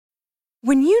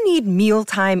When you need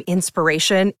mealtime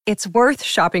inspiration, it's worth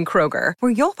shopping Kroger,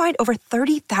 where you'll find over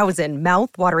 30,000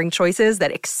 mouth-watering choices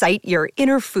that excite your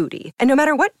inner foodie. And no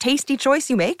matter what tasty choice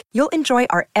you make, you'll enjoy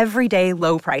our everyday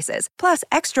low prices, plus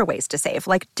extra ways to save,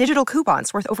 like digital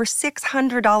coupons worth over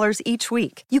 $600 each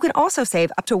week. You can also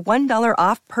save up to $1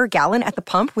 off per gallon at the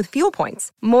pump with fuel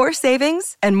points. More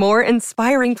savings and more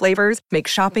inspiring flavors make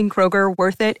shopping Kroger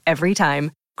worth it every time.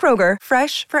 Kroger,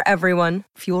 fresh for everyone.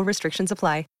 Fuel restrictions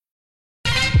apply.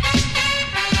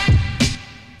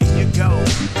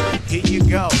 Here you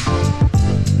go.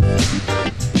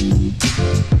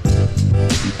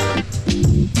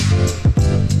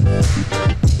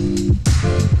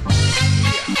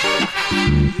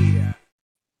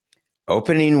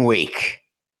 Opening week.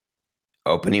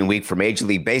 Opening week for Major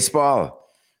League Baseball.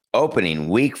 Opening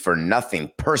week for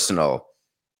Nothing Personal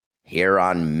here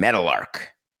on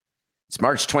Meadowlark. It's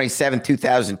March 27,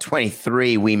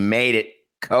 2023. We made it.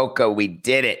 Coco, we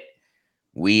did it.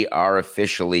 We are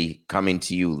officially coming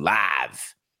to you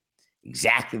live,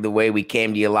 exactly the way we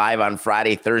came to you live on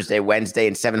Friday, Thursday, Wednesday,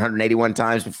 and 781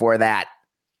 times before that.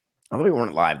 Although we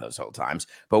weren't live those whole times,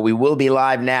 but we will be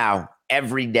live now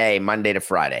every day, Monday to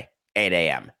Friday, 8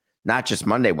 a.m. Not just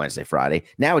Monday, Wednesday, Friday.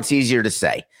 Now it's easier to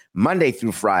say. Monday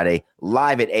through Friday,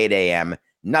 live at 8 a.m.,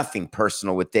 Nothing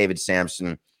Personal with David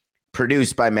Sampson,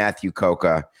 produced by Matthew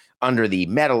Coca under the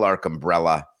Meadowlark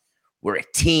umbrella. We're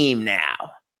a team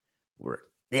now.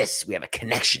 We have a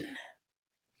connection.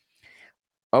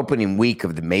 Opening week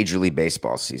of the Major League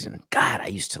Baseball season. God, I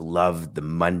used to love the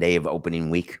Monday of opening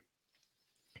week.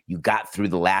 You got through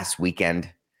the last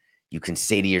weekend. You can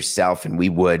say to yourself, and we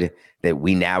would, that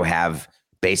we now have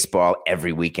baseball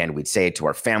every weekend. We'd say it to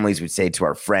our families. We'd say it to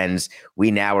our friends.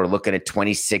 We now are looking at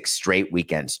 26 straight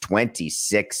weekends,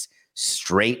 26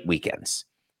 straight weekends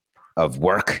of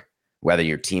work, whether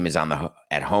your team is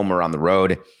at home or on the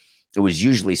road. It was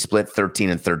usually split 13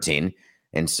 and 13.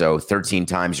 And so 13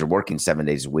 times you're working 7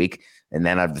 days a week. And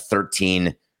then out of the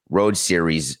 13 road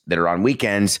series that are on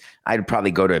weekends, I'd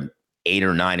probably go to 8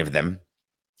 or 9 of them.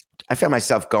 I found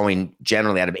myself going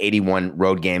generally out of 81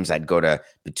 road games, I'd go to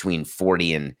between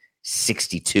 40 and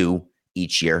 62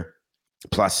 each year,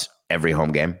 plus every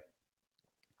home game.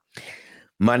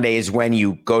 Monday is when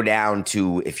you go down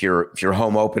to, if your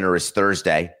home opener is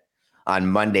Thursday, on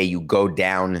Monday you go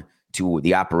down to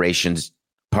the operations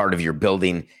part of your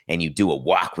building and you do a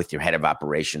walk with your head of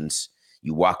operations.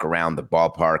 You walk around the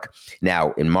ballpark.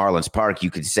 Now, in Marlins Park,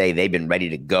 you could say they've been ready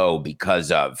to go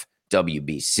because of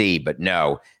WBC, but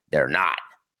no, they're not.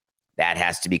 That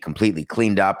has to be completely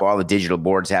cleaned up. All the digital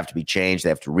boards have to be changed. They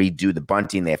have to redo the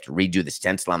bunting. They have to redo the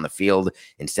stencil on the field.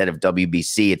 Instead of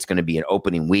WBC, it's going to be an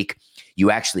opening week. You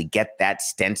actually get that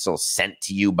stencil sent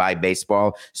to you by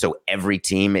baseball. So every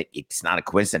team, it's not a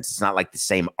coincidence. It's not like the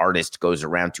same artist goes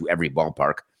around to every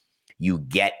ballpark. You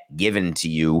get given to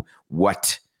you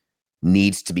what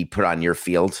needs to be put on your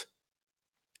field.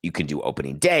 You can do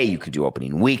opening day. You can do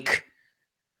opening week.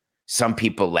 Some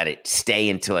people let it stay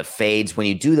until it fades. When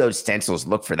you do those stencils,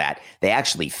 look for that. They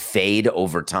actually fade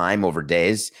over time, over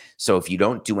days. So if you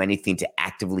don't do anything to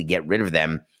actively get rid of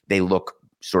them, they look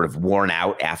sort of worn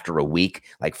out after a week,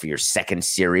 like for your second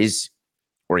series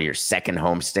or your second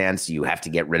homestand. So you have to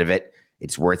get rid of it.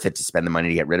 It's worth it to spend the money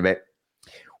to get rid of it.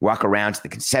 Walk around to the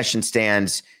concession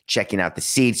stands, checking out the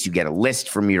seats. You get a list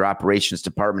from your operations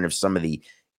department of some of the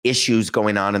issues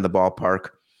going on in the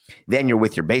ballpark. Then you're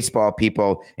with your baseball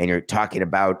people and you're talking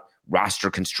about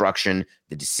roster construction.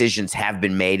 The decisions have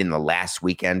been made in the last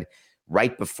weekend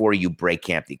right before you break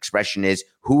camp. The expression is,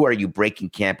 who are you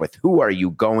breaking camp with? Who are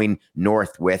you going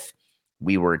north with?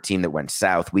 We were a team that went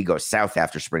south. We go south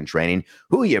after spring training.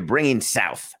 Who are you bringing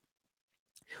south?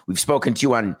 We've spoken to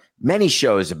you on many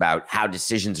shows about how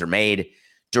decisions are made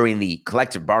during the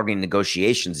collective bargaining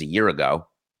negotiations a year ago.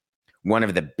 One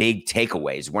of the big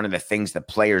takeaways, one of the things the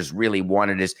players really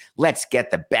wanted is, let's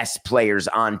get the best players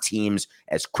on teams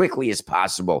as quickly as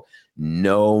possible.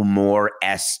 No more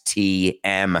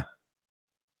STM.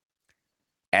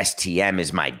 STM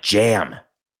is my jam.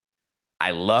 I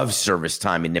love service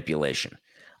time manipulation.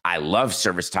 I love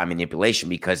service time manipulation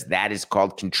because that is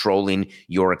called controlling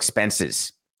your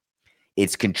expenses.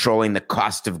 It's controlling the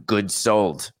cost of goods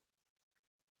sold.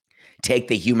 Take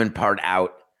the human part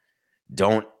out.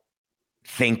 Don't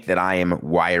think that I am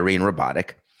wiry and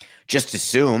robotic. Just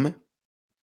assume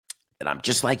that I'm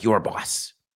just like your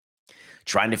boss,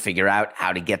 trying to figure out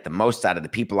how to get the most out of the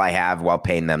people I have while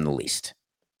paying them the least.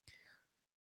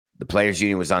 The players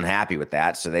union was unhappy with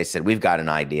that, so they said, we've got an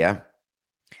idea.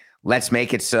 Let's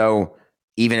make it so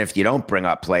even if you don't bring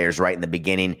up players right in the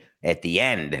beginning, at the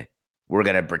end, we're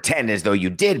going to pretend as though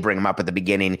you did bring him up at the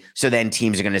beginning. So then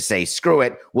teams are going to say, screw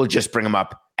it, we'll just bring him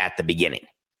up at the beginning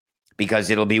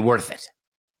because it'll be worth it.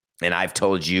 And I've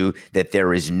told you that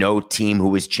there is no team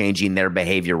who is changing their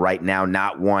behavior right now,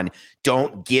 not one.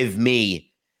 Don't give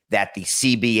me that the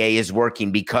CBA is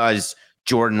working because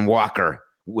Jordan Walker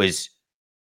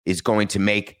is going to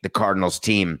make the Cardinals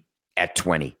team at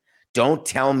 20. Don't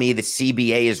tell me the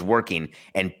CBA is working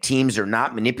and teams are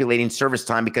not manipulating service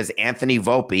time because Anthony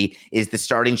Volpe is the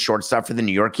starting shortstop for the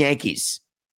New York Yankees.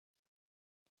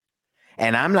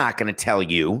 And I'm not going to tell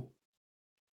you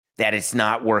that it's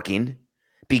not working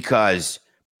because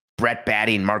Brett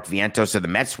Batty and Mark Vientos of the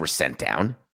Mets were sent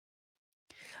down.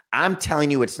 I'm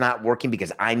telling you it's not working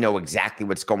because I know exactly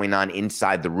what's going on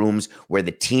inside the rooms where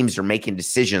the teams are making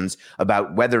decisions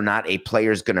about whether or not a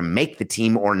player is going to make the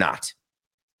team or not.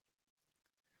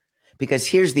 Because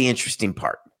here's the interesting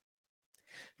part.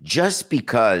 Just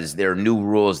because there are new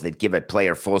rules that give a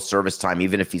player full service time,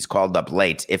 even if he's called up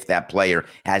late, if that player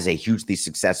has a hugely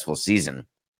successful season,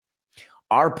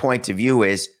 our point of view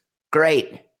is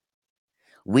great.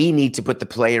 We need to put the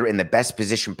player in the best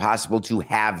position possible to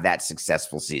have that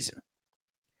successful season.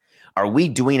 Are we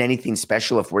doing anything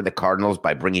special if we're the Cardinals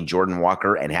by bringing Jordan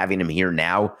Walker and having him here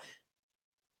now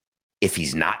if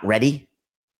he's not ready?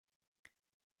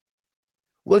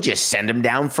 We'll just send him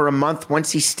down for a month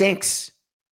once he stinks.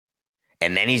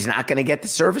 And then he's not going to get the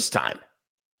service time.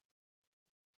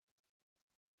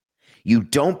 You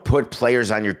don't put players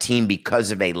on your team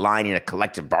because of a line in a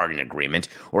collective bargaining agreement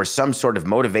or some sort of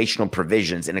motivational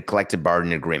provisions in a collective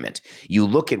bargaining agreement. You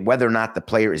look at whether or not the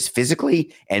player is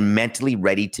physically and mentally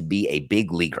ready to be a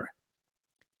big leaguer.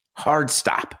 Hard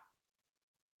stop.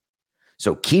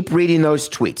 So keep reading those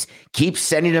tweets, keep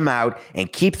sending them out,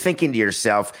 and keep thinking to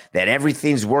yourself that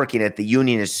everything's working, that the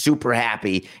union is super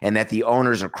happy, and that the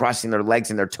owners are crossing their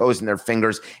legs and their toes and their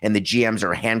fingers, and the GMs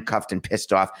are handcuffed and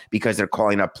pissed off because they're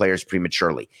calling up players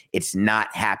prematurely. It's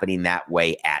not happening that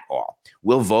way at all.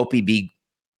 Will Volpe be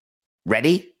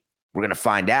ready? We're going to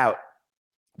find out.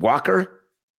 Walker,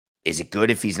 is it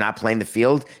good if he's not playing the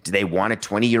field? Do they want a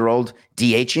 20-year-old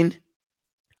DHing?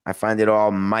 I find it all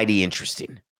mighty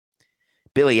interesting.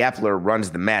 Billy Epler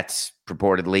runs the Mets,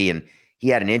 purportedly, and he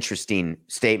had an interesting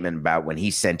statement about when he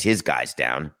sent his guys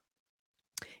down.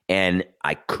 And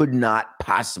I could not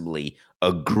possibly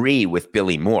agree with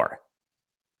Billy more.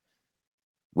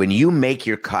 When you make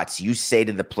your cuts, you say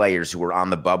to the players who are on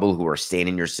the bubble, who are staying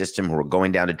in your system, who are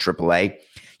going down to AAA,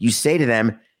 you say to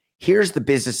them, here's the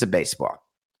business of baseball.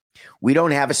 We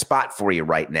don't have a spot for you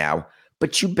right now,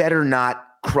 but you better not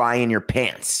cry in your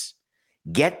pants.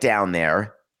 Get down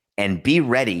there and be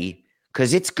ready,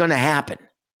 because it's going to happen.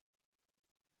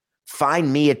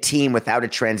 Find me a team without a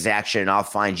transaction, and I'll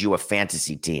find you a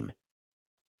fantasy team.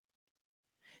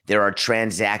 There are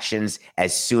transactions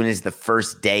as soon as the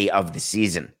first day of the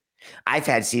season. I've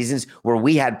had seasons where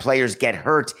we had players get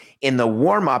hurt in the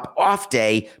warm-up off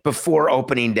day before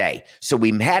opening day. So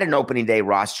we had an opening day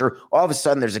roster. All of a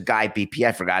sudden, there's a guy, BP,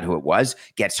 I forgot who it was,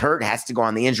 gets hurt, has to go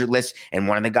on the injured list, and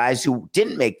one of the guys who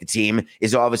didn't make the team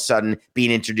is all of a sudden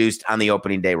being introduced on the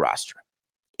opening day roster.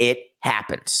 It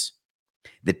happens.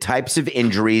 The types of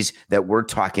injuries that we're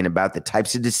talking about, the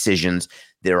types of decisions,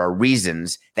 there are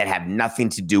reasons that have nothing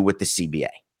to do with the CBA.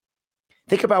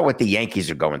 Think about what the Yankees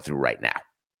are going through right now.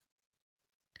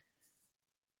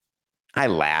 I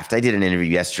laughed. I did an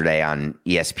interview yesterday on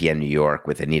ESPN New York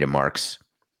with Anita Marks,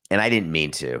 and I didn't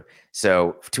mean to.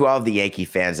 So to all of the Yankee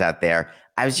fans out there,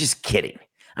 I was just kidding.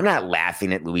 I'm not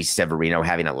laughing at Luis Severino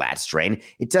having a lat strain.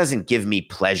 It doesn't give me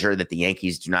pleasure that the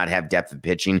Yankees do not have depth of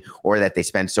pitching or that they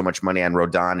spend so much money on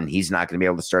Rodon and he's not going to be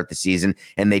able to start the season,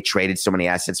 and they traded so many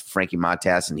assets for Frankie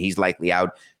Montas and he's likely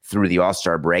out through the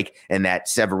All-Star break, and that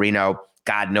Severino,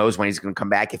 God knows when he's going to come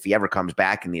back, if he ever comes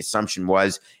back. And the assumption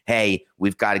was, hey,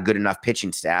 we've got a good enough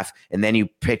pitching staff. And then you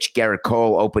pitch Garrett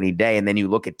Cole opening day, and then you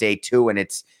look at day two, and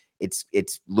it's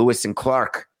Lewis and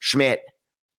Clark Schmidt,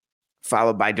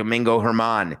 followed by Domingo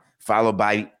Germán, followed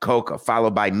by Coca,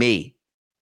 followed by me.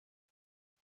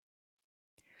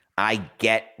 I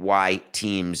get why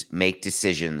teams make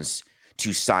decisions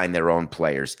to sign their own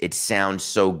players. It sounds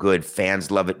so good. Fans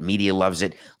love it. Media loves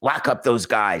it. Lock up those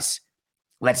guys.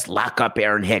 Let's lock up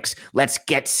Aaron Hicks. Let's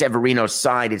get Severino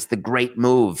signed. It's the great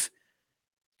move.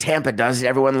 Tampa does it.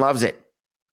 Everyone loves it.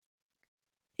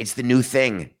 It's the new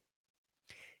thing.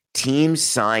 Teams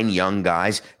sign young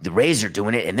guys. The Rays are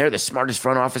doing it, and they're the smartest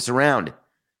front office around. We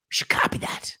should copy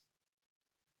that.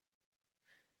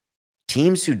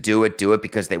 Teams who do it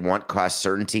because they want cost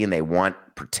certainty and they want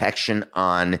protection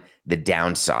on the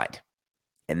downside.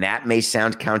 And that may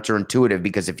sound counterintuitive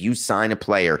because if you sign a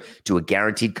player to a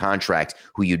guaranteed contract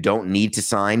who you don't need to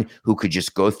sign, who could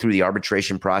just go through the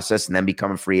arbitration process and then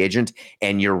become a free agent,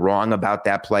 and you're wrong about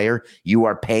that player, you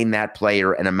are paying that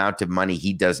player an amount of money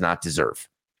he does not deserve.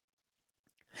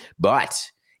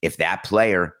 But if that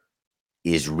player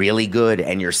is really good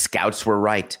and your scouts were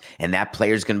right and that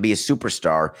player is going to be a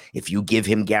superstar, if you give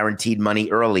him guaranteed money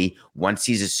early, once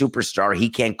he's a superstar, he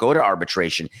can't go to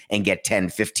arbitration and get 10,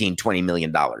 15, 20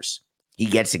 million dollars. He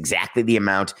gets exactly the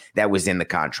amount that was in the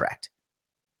contract.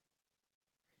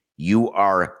 You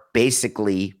are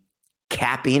basically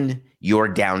capping your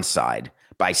downside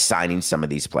by signing some of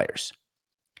these players.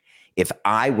 If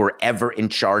I were ever in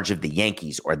charge of the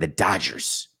Yankees or the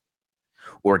Dodgers,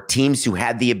 or teams who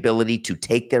had the ability to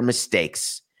take their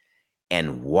mistakes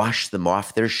and wash them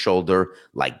off their shoulder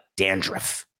like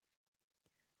dandruff,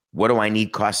 what do I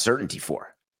need cost certainty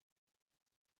for?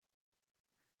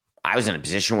 I was in a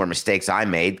position where mistakes I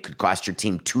made could cost your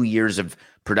team 2 years of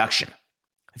production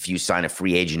if you sign a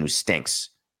free agent who stinks.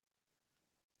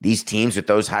 These teams with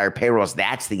those higher payrolls,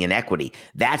 that's the inequity.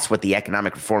 That's what the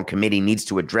Economic Reform Committee needs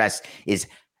to address, is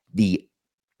the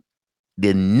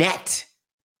net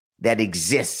that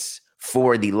exists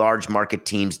for the large market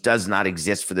teams does not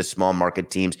exist for the small market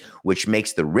teams, which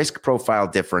makes the risk profile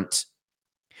different,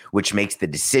 which makes the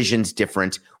decisions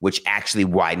different, which actually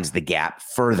widens the gap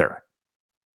further.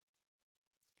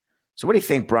 So what do you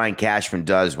think Brian Cashman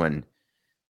does when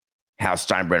Hal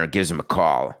Steinbrenner gives him a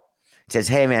call? He says,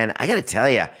 hey, man, I got to tell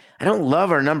you, I don't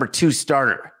love our number 2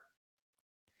 starter.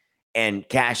 And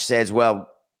Cash says, well,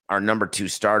 our number 2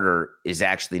 starter is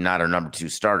actually not our number 2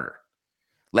 starter.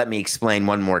 Let me explain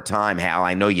one more time, Hal.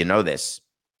 I know you know this.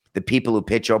 The people who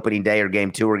pitch opening day or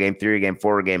game 2 or game 3 or game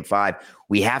 4 or game 5,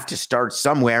 we have to start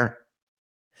somewhere.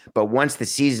 But once the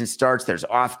season starts, there's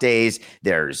off days,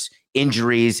 there's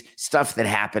injuries, stuff that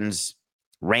happens,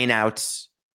 rainouts.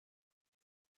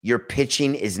 Your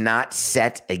pitching is not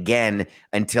set again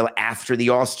until after the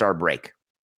All-Star break.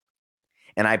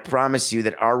 And I promise you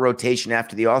that our rotation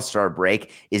after the All-Star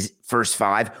break is first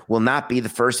 5 will not be the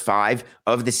first 5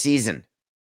 of the season.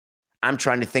 I'm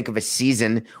trying to think of a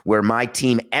season where my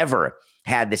team ever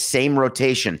had the same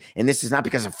rotation. And this is not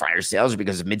because of fire sales or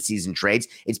because of midseason trades.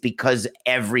 It's because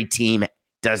every team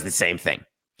does the same thing.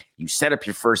 You set up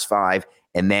your first 5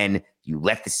 and then you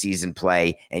let the season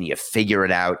play and you figure it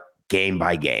out game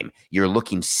by game. You're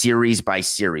looking series by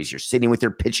series. You're sitting with your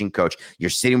pitching coach.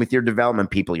 You're sitting with your development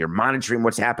people. You're monitoring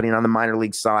what's happening on the minor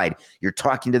league side. You're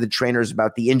talking to the trainers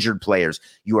about the injured players.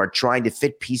 You are trying to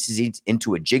fit pieces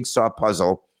into a jigsaw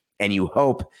puzzle. And you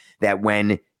hope that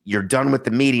when you're done with the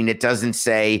meeting, it doesn't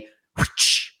say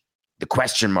the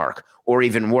question mark, or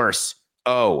even worse,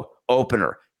 O,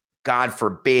 opener, God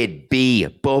forbid,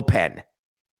 B, bullpen.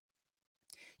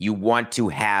 You want to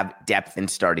have depth in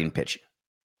starting pitching.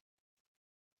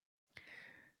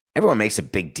 Everyone makes a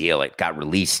big deal. It got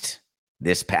released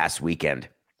this past weekend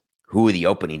who the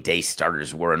opening day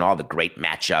starters were and all the great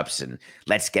matchups, and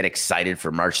let's get excited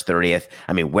for March 30th.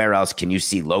 I mean, where else can you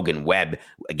see Logan Webb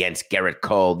against Garrett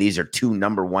Cole? These are 2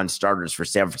 number 1 starters for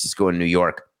San Francisco and New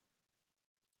York.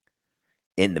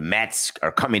 And the Mets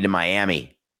are coming to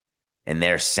Miami, and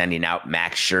they're sending out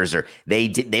Max Scherzer.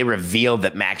 They revealed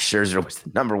that Max Scherzer was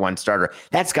the number 1 starter.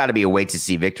 That's got to be a wait to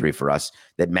see victory for us,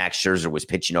 that Max Scherzer was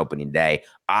pitching opening day.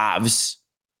 Ovs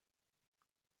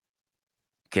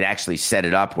could actually set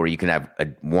it up where you can have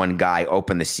one guy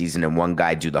open the season and one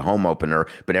guy do the home opener,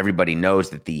 but everybody knows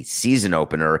that the season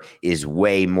opener is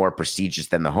way more prestigious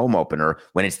than the home opener.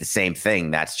 When it's the same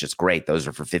thing, that's just great. Those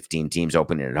are for 15 teams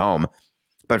opening at home.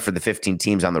 But for the 15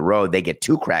 teams on the road, they get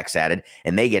 2 cracks at it,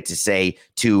 and they get to say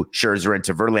to Scherzer and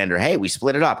to Verlander, hey, we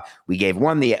split it up. We gave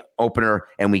one the opener,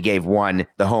 and we gave one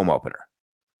the home opener.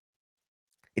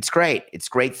 It's great. It's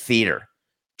great theater.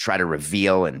 Try to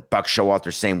reveal, and Buck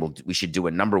Showalter saying we should do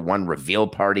a number 1 reveal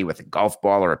party with a golf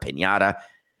ball or a piñata.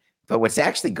 But what's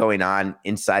actually going on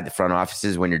inside the front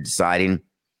offices when you're deciding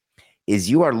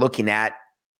is you are looking at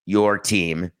your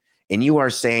team and you are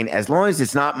saying, as long as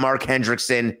it's not Mark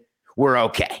Hendrickson, we're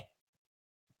okay.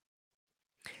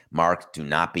 Mark, do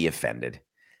not be offended.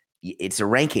 It's a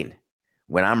ranking.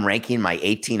 When I'm ranking my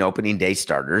 18 opening day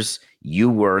starters, you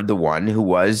were the one who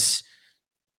was,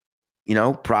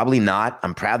 probably not.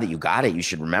 I'm proud that you got it. You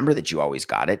should remember that you always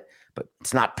got it, but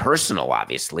it's not personal,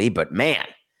 obviously. But man,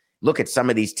 look at some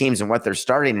of these teams and what they're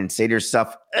starting and say to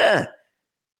yourself,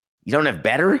 you don't have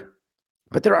better,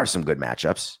 but there are some good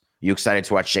matchups. You excited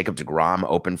to watch Jacob deGrom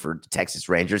open for Texas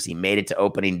Rangers? He made it to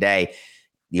opening day.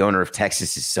 The owner of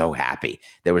Texas is so happy.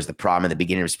 There was the problem in the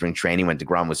beginning of spring training when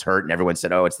deGrom was hurt and everyone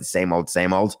said, oh, it's the same old,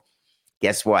 same old.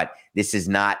 Guess what? This is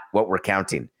not what we're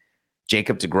counting.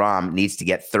 Jacob deGrom needs to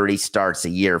get 30 starts a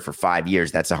year for 5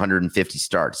 years. That's 150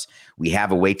 starts. We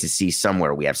have a wait to see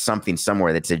somewhere. We have something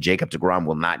somewhere that said Jacob deGrom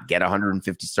will not get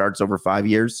 150 starts over 5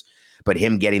 years, but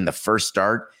him getting the first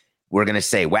start, we're going to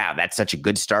say, wow, that's such a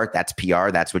good start. That's PR.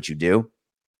 That's what you do.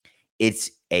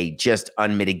 It's a just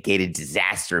unmitigated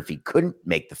disaster if he couldn't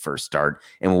make the first start,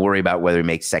 and we'll worry about whether he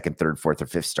makes second, third, fourth, or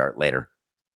fifth start later.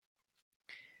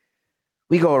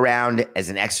 We go around as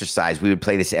an exercise. We would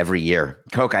play this every year.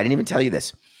 Coke, I didn't even tell you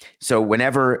this. So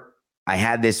whenever I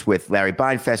had this with Larry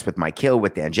Beinfest, with Mike Hill,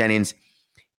 with Dan Jennings,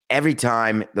 every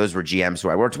time, those were GMs who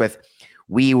I worked with,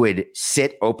 we would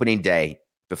sit opening day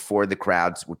before the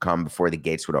crowds would come, before the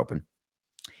gates would open.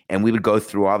 And we would go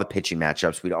through all the pitching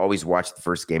matchups. We'd always watch the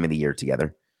first game of the year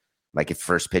together. Like if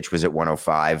first pitch was at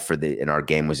 105 and our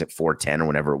game was at 410 or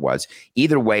whatever it was.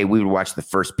 Either way, we would watch the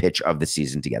first pitch of the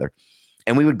season together.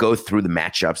 And we would go through the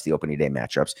matchups, the opening day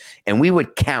matchups, and we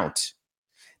would count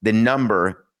the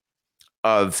number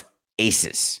of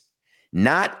aces,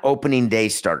 not opening day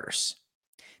starters.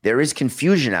 There is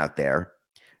confusion out there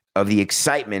of the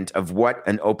excitement of what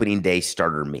an opening day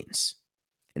starter means.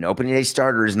 An opening day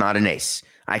starter is not an ace.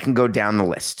 I can go down the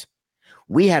list.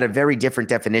 We had a very different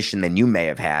definition than you may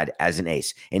have had as an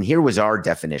ace. And here was our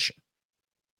definition.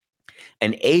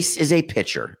 An ace is a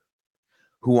pitcher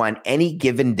who on any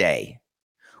given day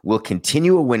will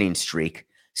continue a winning streak,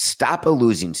 stop a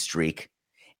losing streak,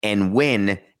 and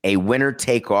win a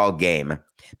winner-take-all game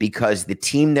because the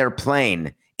team they're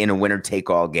playing in a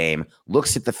winner-take-all game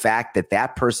looks at the fact that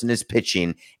that person is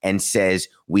pitching and says,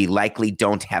 we likely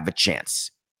don't have a chance.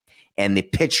 And the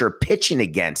pitcher pitching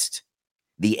against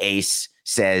the ace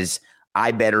says,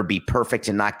 I better be perfect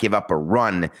and not give up a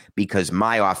run because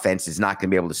my offense is not going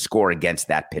to be able to score against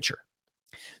that pitcher.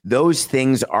 Those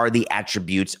things are the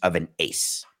attributes of an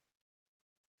ace.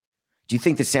 Do you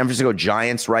think the San Francisco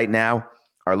Giants right now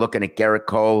are looking at Garrett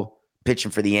Cole pitching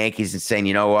for the Yankees and saying,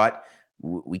 you know what?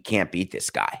 We can't beat this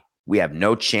guy. We have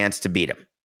no chance to beat him.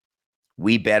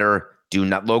 We better do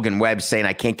not. Logan Webb saying,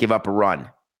 I can't give up a run.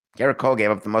 Garrett Cole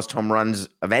gave up the most home runs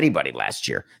of anybody last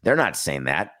year. They're not saying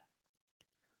that.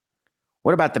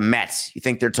 What about the Mets? You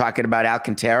think they're talking about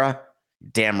Alcantara?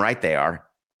 Damn right they are.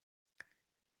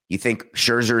 You think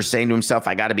Scherzer is saying to himself,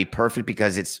 I got to be perfect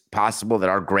because it's possible that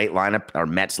our great lineup, our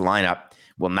Mets lineup,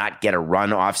 will not get a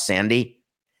run off Sandy?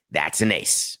 That's an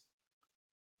ace.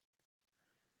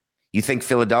 You think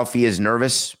Philadelphia is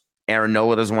nervous? Aaron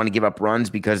Nola doesn't want to give up runs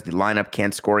because the lineup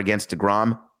can't score against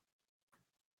DeGrom?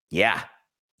 Yeah,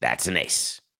 that's an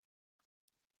ace.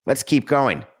 Let's keep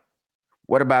going.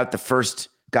 What about the first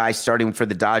guy starting for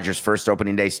the Dodgers, first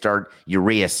opening day start,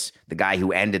 Urias, the guy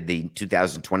who ended the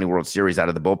 2020 World Series out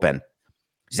of the bullpen?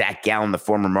 Zach Gallen, the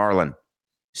former Marlin,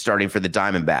 starting for the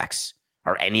Diamondbacks.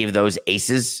 Are any of those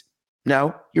aces?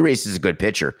 No, Urias is a good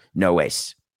pitcher. No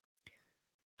ace.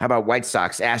 How about White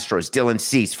Sox, Astros, Dylan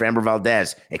Cease, Framber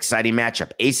Valdez? Exciting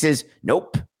matchup. Aces?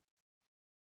 Nope.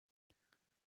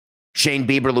 Shane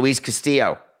Bieber, Luis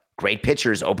Castillo. Great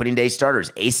pitchers, opening day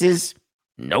starters. Aces?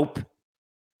 Nope.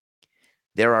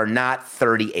 There are not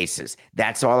 30 aces.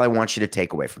 That's all I want you to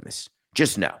take away from this.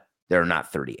 Just know there are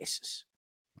not 30 aces.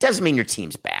 Doesn't mean your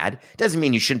team's bad. Doesn't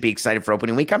mean you shouldn't be excited for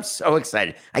opening week. I'm so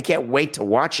excited. I can't wait to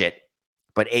watch it,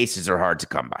 but aces are hard to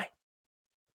come by.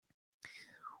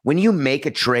 When you make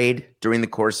a trade during the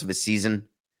course of a season,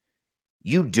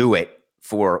 you do it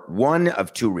for one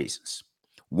of two reasons.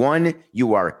 One,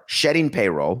 you are shedding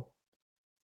payroll.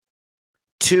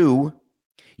 Two,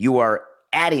 you are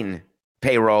adding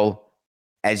payroll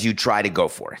as you try to go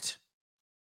for it.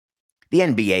 The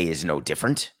NBA is no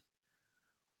different.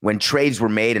 When trades were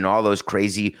made and all those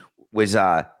crazy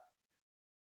Coco,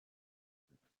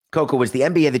 was the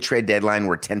NBA the trade deadline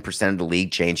where 10% of the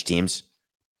league changed teams?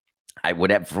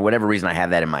 For whatever reason, I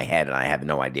have that in my head and I have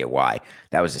no idea why.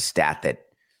 That was a stat that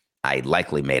I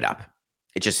likely made up.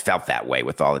 It just felt that way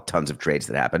with all the tons of trades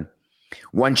that happened.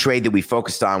 One trade that we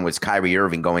focused on was Kyrie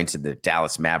Irving going to the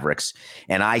Dallas Mavericks.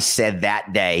 And I said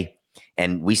that day,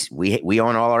 and we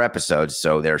own all our episodes,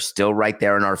 so they're still right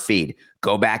there in our feed.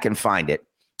 Go back and find it.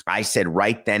 I said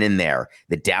right then and there,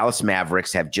 the Dallas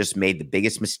Mavericks have just made the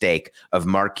biggest mistake of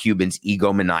Mark Cuban's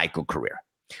egomaniacal career,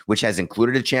 which has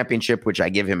included a championship, which I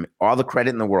give him all the credit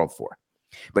in the world for.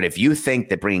 But if you think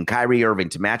that bringing Kyrie Irving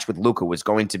to match with Luka was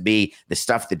going to be the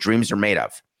stuff that dreams are made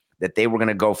of, that they were going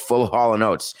to go full Hall &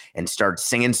 Oates and start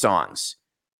singing songs,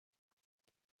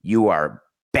 you are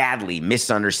badly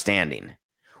misunderstanding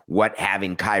what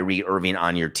having Kyrie Irving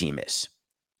on your team is.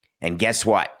 And guess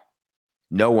what?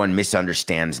 No one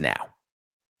misunderstands now.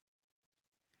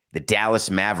 The Dallas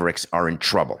Mavericks are in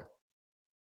trouble.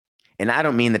 And I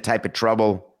don't mean the type of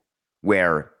trouble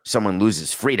where someone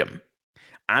loses freedom.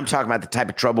 I'm talking about the type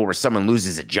of trouble where someone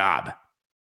loses a job.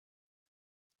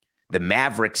 The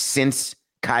Mavericks, since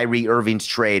Kyrie Irving's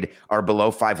trade, are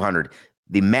below 500.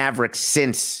 The Mavericks,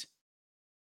 since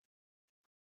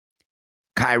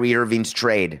Kyrie Irving's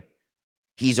trade,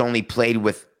 he's only played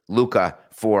with Luka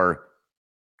for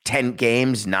 10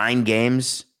 games, 9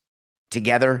 games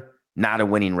together, not a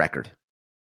winning record.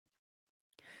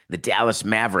 The Dallas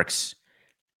Mavericks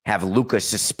have Luka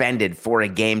suspended for a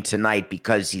game tonight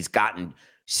because he's gotten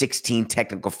 16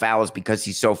 technical fouls because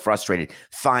he's so frustrated.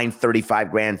 Fined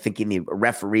 35 grand, thinking the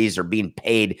referees are being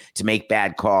paid to make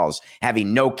bad calls,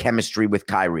 having no chemistry with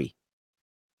Kyrie.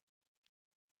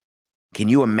 Can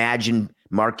you imagine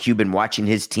Mark Cuban watching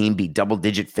his team be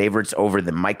double-digit favorites over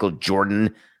the Michael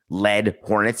Jordan-led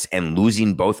Hornets and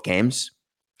losing both games?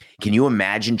 Can you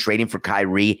imagine trading for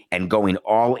Kyrie and going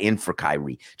all in for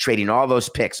Kyrie, trading all those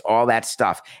picks, all that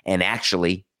stuff, and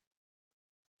actually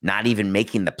not even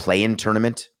making the play-in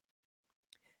tournament?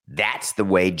 That's the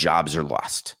way jobs are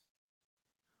lost.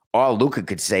 All Luka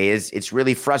could say is, it's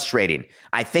really frustrating.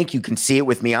 I think you can see it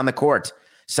with me on the court.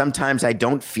 Sometimes I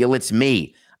don't feel it's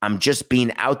me. I'm just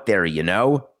being out there, you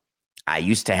know? I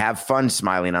used to have fun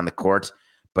smiling on the court,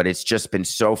 but it's just been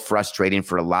so frustrating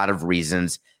for a lot of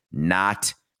reasons,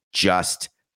 not just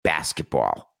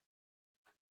basketball.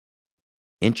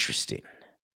 Interesting.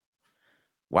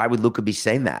 Why would Luka be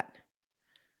saying that?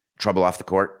 Trouble off the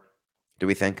court, do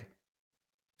we think?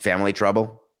 Family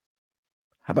trouble?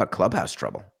 How about clubhouse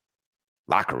trouble?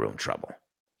 Locker room trouble?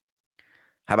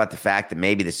 How about the fact that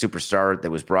maybe the superstar that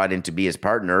was brought in to be his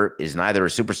partner is neither a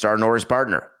superstar nor his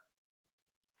partner?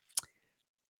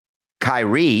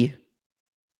 Kyrie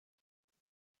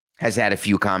has had a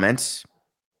few comments.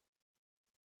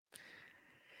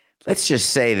 Let's just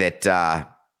say that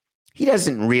he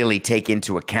doesn't really take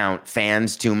into account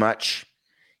fans too much.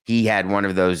 He had one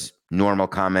of those normal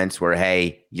comments where,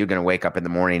 hey, you're going to wake up in the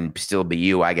morning and still be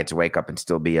you. I get to wake up and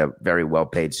still be a very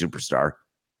well-paid superstar.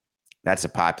 That's a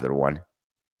popular one.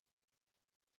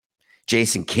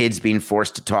 Jason Kidd's being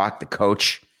forced to talk, the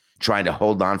coach trying to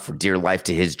hold on for dear life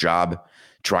to his job,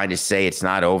 trying to say it's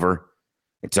not over.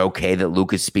 It's okay that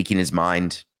Luka's speaking his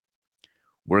mind.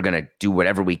 We're going to do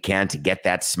whatever we can to get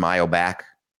that smile back.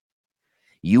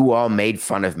 You all made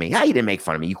fun of me. How you didn't make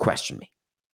fun of me? You questioned me.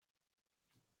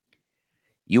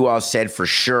 You all said for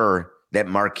sure that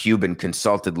Mark Cuban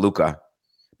consulted Luka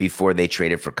before they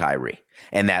traded for Kyrie,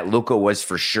 and that Luka was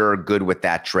for sure good with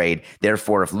that trade.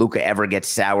 Therefore, if Luka ever gets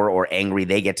sour or angry,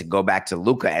 they get to go back to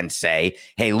Luka and say,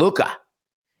 hey, Luka,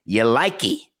 you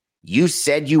likey. You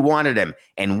said you wanted him,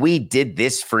 and we did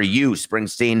this for you,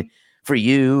 Springsteen. For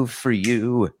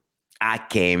you. I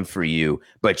came for you,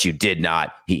 but you did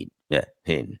not.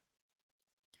 And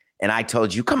I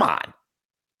told you, come on.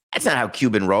 That's not how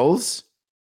Cuban rolls.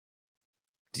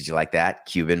 Did you like that?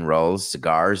 Cuban rolls,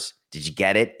 cigars. Did you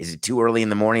get it? Is it too early in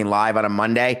the morning live on a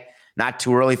Monday? Not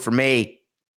too early for me.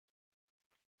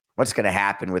 What's going to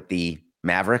happen with the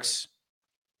Mavericks?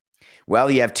 Well,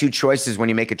 you have two choices when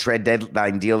you make a trade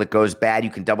deadline deal that goes bad. You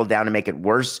can double down and make it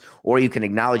worse, or you can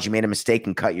acknowledge you made a mistake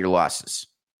and cut your losses.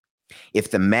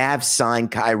 If the Mavs sign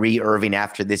Kyrie Irving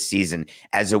after this season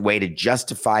as a way to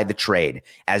justify the trade,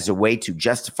 as a way to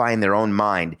justify in their own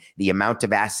mind the amount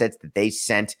of assets that they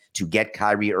sent to get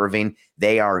Kyrie Irving,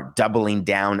 they are doubling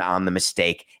down on the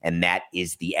mistake, and that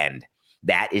is the end.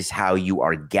 That is how you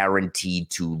are guaranteed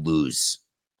to lose.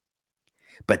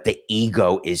 But the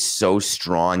ego is so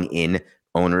strong in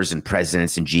owners and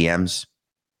presidents and GMs.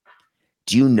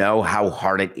 Do you know how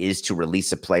hard it is to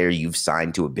release a player you've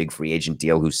signed to a big free agent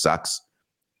deal who sucks?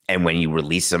 And when you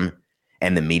release him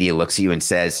and the media looks at you and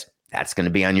says, that's going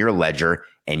to be on your ledger,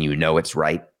 and you know it's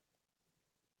right.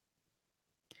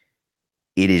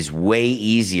 It is way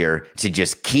easier to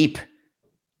just keep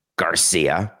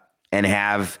Garcia and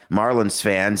have Marlins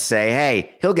fans say,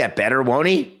 hey, he'll get better, won't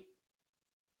he?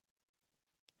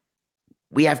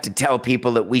 We have to tell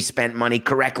people that we spent money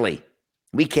correctly.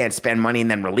 We can't spend money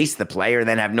and then release the player,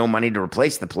 then have no money to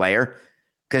replace the player,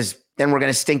 because then we're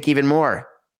going to stink even more.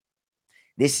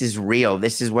 This is real.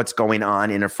 This is what's going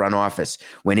on in a front office.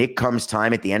 When it comes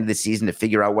time at the end of the season to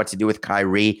figure out what to do with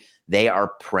Kyrie, they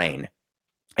are praying.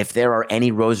 If there are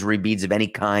any rosary beads of any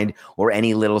kind, or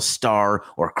any little star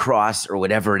or cross or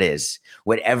whatever it is,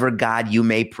 whatever God you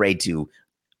may pray to,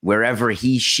 wherever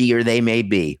he, she, or they may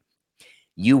be,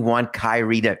 you want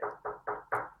Kyrie to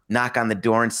knock on the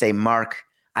door and say, Mark,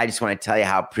 I just want to tell you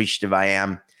how appreciative I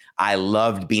am. I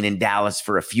loved being in Dallas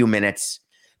for a few minutes,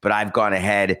 but I've gone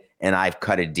ahead and I've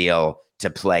cut a deal to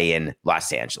play in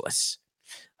Los Angeles.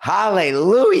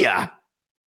 Hallelujah.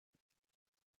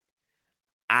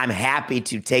 I'm happy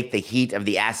to take the heat of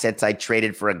the assets I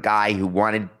traded for a guy who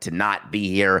wanted to not be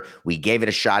here. We gave it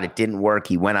a shot. It didn't work.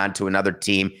 He went on to another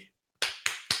team.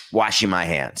 Washing my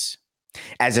hands.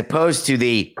 As opposed to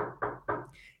the,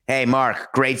 hey,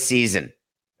 Mark, great season.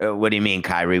 What do you mean,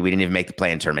 Kyrie? We didn't even make the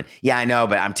play-in tournament. Yeah, I know,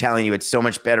 but I'm telling you, it's so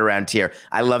much better around here.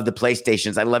 I love the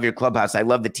PlayStations. I love your clubhouse. I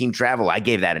love the team travel. I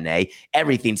gave that an A.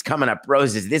 Everything's coming up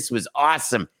roses. This was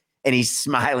awesome. And he's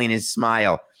smiling his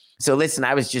smile. So listen,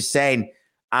 I was just saying,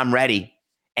 I'm ready.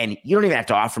 And you don't even have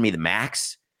to offer me the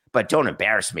max, but don't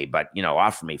embarrass me. But,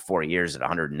 offer me 4 years at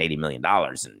 $180 million.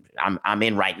 And I'm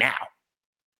in right now.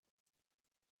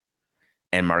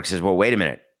 And Mark says, well, wait a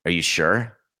minute. Are you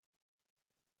sure?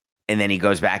 And then he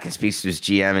goes back and speaks to his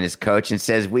GM and his coach and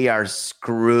says, we are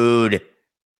screwed.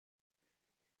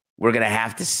 We're going to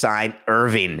have to sign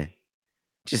Irving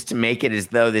just to make it as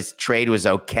though this trade was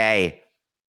okay.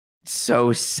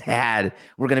 So sad.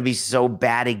 We're going to be so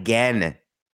bad again.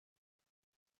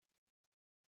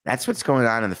 That's what's going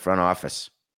on in the front office.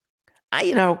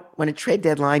 When a trade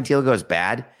deadline deal goes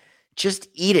bad, just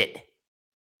eat it.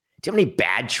 Do you know how many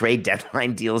bad trade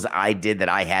deadline deals I did that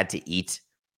I had to eat?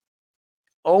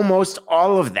 Almost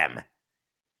all of them.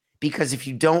 Because if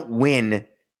you don't win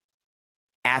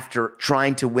after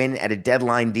trying to win at a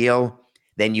deadline deal,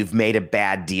 then you've made a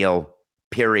bad deal,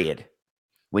 period.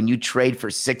 When you trade for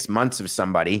 6 months of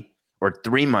somebody or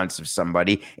 3 months of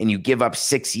somebody and you give up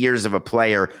 6 years of a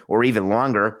player or even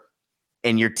longer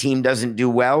and your team doesn't do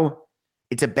well,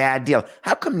 it's a bad deal.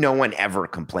 How come no one ever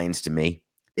complains to me?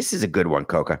 This is a good one,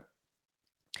 Coca.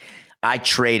 I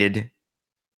traded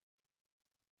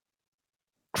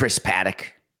Chris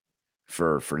Paddock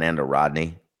for Fernando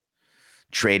Rodney.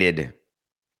 Traded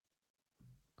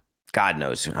God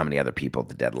knows how many other people at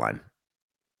the deadline.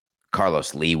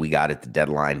 Carlos Lee, we got at the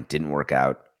deadline. Didn't work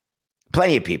out.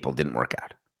 Plenty of people didn't work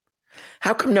out.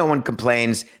 How come no one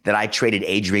complains that I traded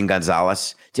Adrian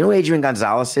Gonzalez? Do you know who Adrian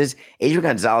Gonzalez is? Adrian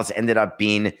Gonzalez ended up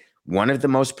being one of the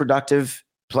most productive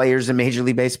players in Major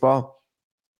League Baseball.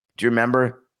 Do you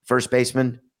remember? First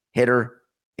baseman, hitter,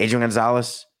 Adrian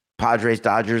Gonzalez, Padres,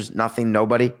 Dodgers, nothing,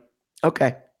 nobody.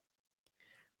 Okay.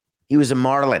 He was a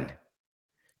Marlin.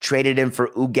 Traded him for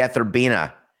Ugueth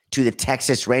Urbina to the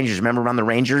Texas Rangers. Remember around the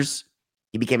Rangers?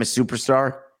 He became a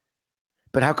superstar.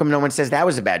 But how come no one says that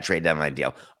was a bad trade deadline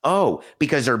deal? Oh,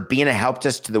 because Urbina helped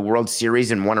us to the World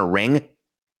Series and won a ring?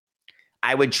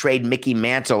 I would trade Mickey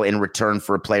Mantle in return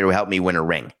for a player who helped me win a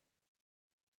ring.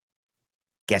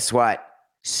 Guess what?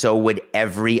 So would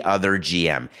every other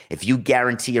GM. If you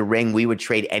guarantee a ring, we would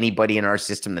trade anybody in our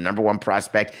system, the number 1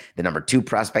 prospect, the number 2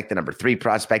 prospect, the number 3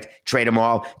 prospect, trade them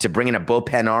all to bring in a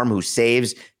bullpen arm who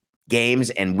saves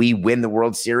games and we win the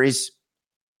World Series.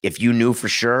 If you knew for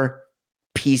sure,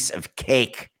 piece of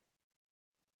cake.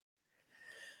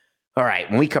 All right,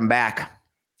 when we come back,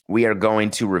 we are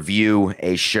going to review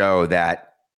a show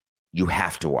that you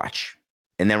have to watch.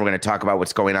 And then we're going to talk about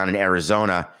what's going on in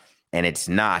Arizona, and it's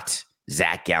not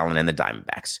Zach Gallen and the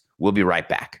Diamondbacks. We'll be right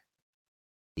back.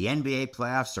 The NBA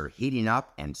playoffs are heating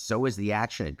up, and so is the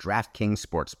action at DraftKings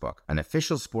Sportsbook, an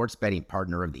official sports betting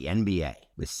partner of the NBA.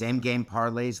 With same-game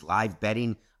parlays, live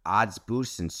betting, odds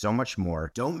boosts, and so much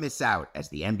more, don't miss out as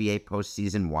the NBA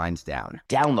postseason winds down.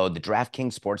 Download the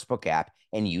DraftKings Sportsbook app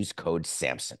and use code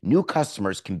SAMSON. New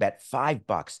customers can bet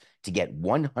 $5 to get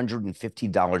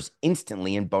 $150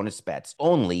 instantly in bonus bets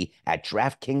only at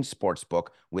DraftKings Sportsbook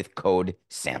with code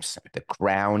SAMSON. The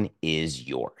crown is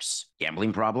yours.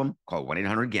 Gambling problem? Call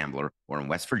 1-800-GAMBLER, or in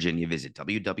West Virginia, visit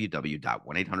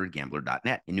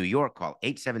www.1800gambler.net. In New York, call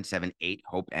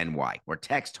 877-8-HOPE-NY or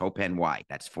text HOPE-NY.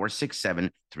 That's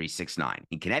 467-369.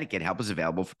 In Connecticut, help is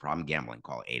available for problem gambling.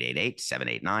 Call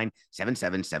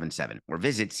 888-789-7777 or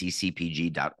visit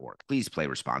ccpg.org. Please play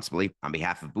responsibly. On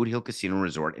behalf of Boot Hill Casino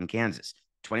Resort in Kansas,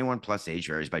 21 plus age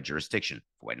varies by jurisdiction.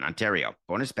 Void in Ontario.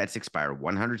 Bonus bets expire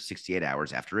 168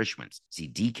 hours after issuance. See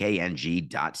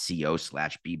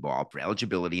dkng.co/bball for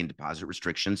eligibility and deposit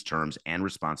restrictions, terms, and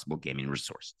responsible gaming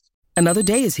resources. Another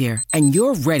day is here, and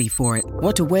you're ready for it.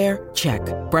 What to wear? Check.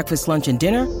 Breakfast, lunch, and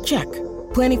dinner? Check.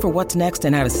 Planning for what's next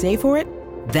and how to save for it?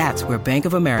 That's where Bank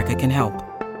of America can help.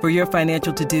 For your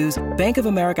financial to-dos, Bank of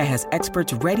America has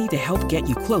experts ready to help get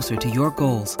you closer to your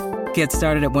goals. Get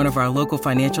started at one of our local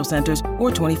financial centers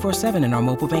or 24/7 in our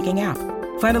mobile banking app.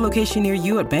 Find a location near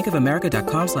you at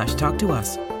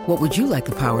bankofamerica.com/talktous. What would you like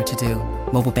the power to do?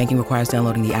 Mobile banking requires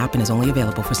downloading the app and is only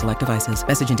available for select devices.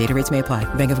 Message and data rates may apply.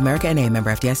 Bank of America N.A., member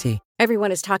FDIC. Everyone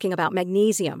is talking about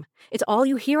magnesium. It's all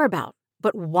you hear about.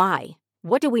 But why?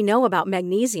 What do we know about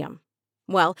magnesium?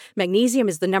 Well, magnesium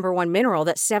is the number 1 mineral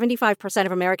that 75%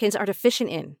 of Americans are deficient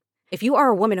in. If you are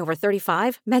a woman over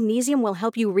 35, magnesium will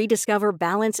help you rediscover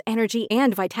balance, energy,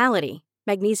 and vitality.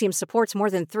 Magnesium supports more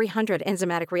than 300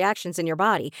 enzymatic reactions in your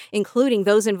body, including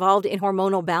those involved in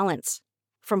hormonal balance.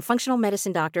 From functional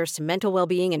medicine doctors to mental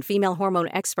well-being and female hormone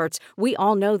experts, we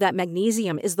all know that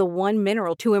magnesium is the one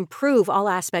mineral to improve all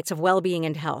aspects of well-being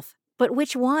and health. But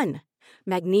which one?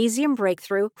 Magnesium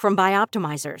Breakthrough from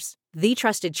Bioptimizers, the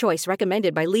trusted choice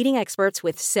recommended by leading experts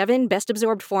with 7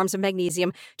 best-absorbed forms of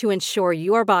magnesium to ensure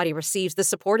your body receives the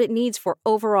support it needs for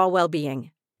overall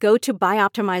well-being. Go to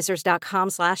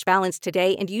bioptimizers.com/balance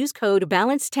today and use code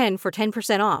BALANCE10 for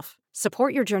 10% off.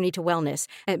 Support your journey to wellness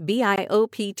at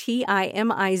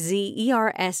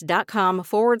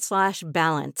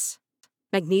bioptimizers.com/balance.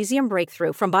 Magnesium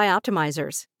Breakthrough from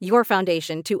Bioptimizers, your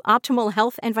foundation to optimal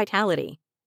health and vitality.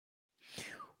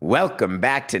 Welcome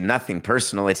back to Nothing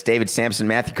Personal. It's David Sampson,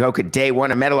 Matthew Coca, day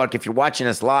one of Meadowlark. If you're watching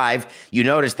us live, you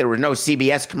noticed there were no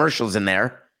CBS commercials in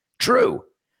there. True.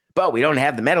 But we don't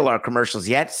have the Meadowlark commercials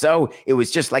yet, so it was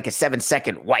just like a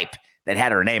 7-second wipe that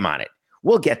had our name on it.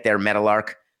 We'll get there,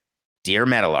 Meadowlark. Dear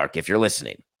Meadowlark, if you're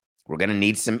listening, we're going to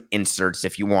need some inserts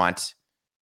if you want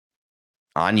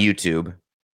on YouTube.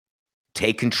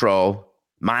 Take control,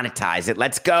 monetize it.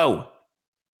 Let's go.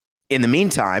 In the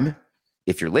meantime,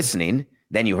 if you're listening,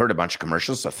 then you heard a bunch of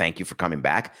commercials, so thank you for coming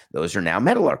back. Those are now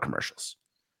Meadowlark commercials.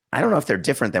 I don't know if they're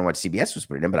different than what CBS was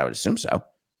putting in, but I would assume so.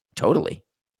 Totally.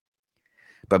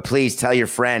 But please tell your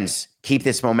friends, keep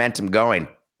this momentum going.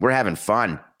 We're having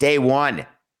fun. Day one.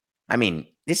 I mean,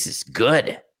 this is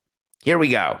good. Here we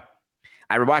go.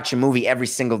 I watch a movie every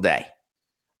single day.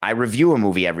 I review a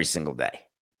movie every single day.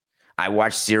 I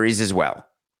watch series as well.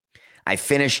 I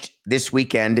finished this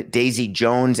weekend Daisy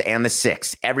Jones and the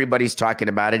Six. Everybody's talking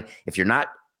about it. If you're not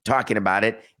talking about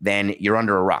it, then you're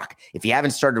under a rock. If you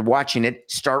haven't started watching it,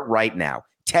 start right now.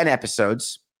 10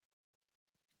 episodes.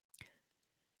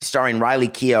 Starring Riley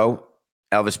Keough,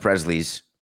 Elvis Presley's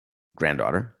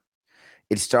granddaughter.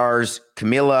 It stars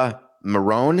Camila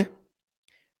Morrone,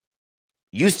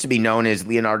 used to be known as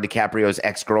Leonardo DiCaprio's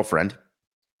ex-girlfriend,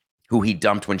 who he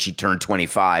dumped when she turned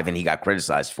 25, and he got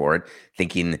criticized for it,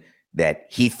 thinking that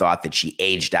he thought that she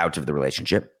aged out of the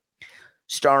relationship.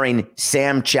 Starring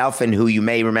Sam Chalfin, who you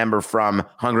may remember from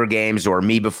Hunger Games or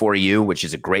Me Before You, which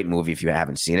is a great movie if you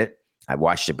haven't seen it. I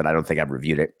watched it, but I don't think I've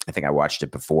reviewed it. I think I watched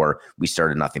it before we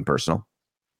started Nothing Personal.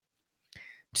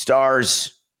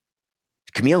 Stars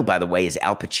Camille, by the way, is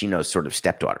Al Pacino's sort of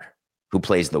stepdaughter, who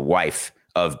plays the wife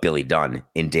of Billy Dunn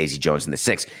in Daisy Jones and the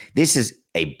Six. This is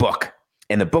a book,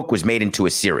 and the book was made into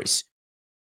a series.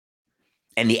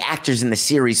 And the actors in the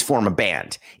series form a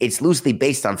band. It's loosely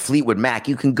based on Fleetwood Mac.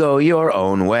 You Can Go Your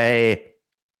Own Way.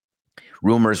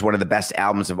 Rumors, one of the best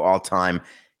albums of all time,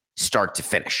 start to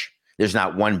finish. There's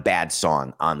not one bad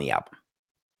song on the album.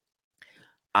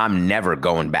 I'm never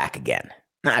going back again.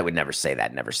 I would never say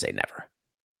that. Never say never.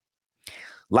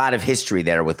 A lot of history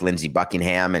there with Lindsey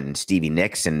Buckingham and Stevie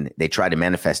Nicks, and they try to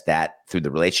manifest that through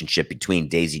the relationship between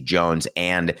Daisy Jones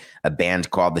and a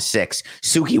band called The Six.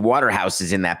 Suki Waterhouse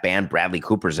is in that band, Bradley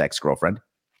Cooper's ex-girlfriend.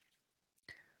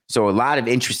 So a lot of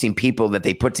interesting people that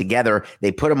they put together.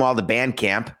 They put them all to band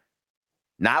camp,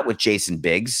 not with Jason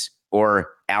Biggs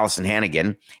or Allison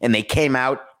Hannigan, and they came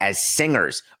out as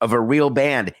singers of a real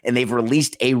band, and they've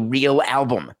released a real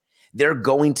album. They're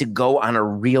going to go on a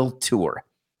real tour.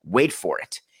 Wait for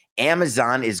it.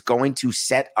 Amazon is going to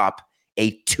set up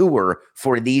a tour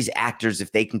for these actors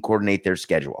if they can coordinate their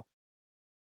schedule.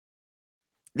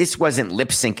 This wasn't lip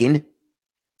syncing.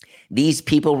 These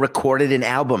people recorded an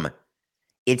album.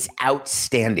 It's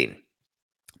outstanding.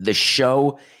 The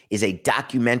show is a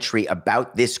documentary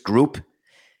about this group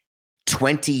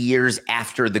 20 years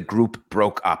after the group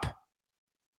broke up.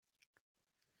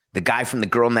 The guy from The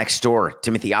Girl Next Door,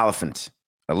 Timothy Oliphant,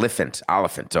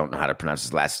 don't know how to pronounce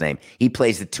his last name. He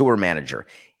plays the tour manager.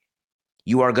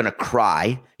 You are going to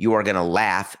cry. You are going to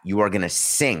laugh. You are going to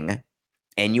sing.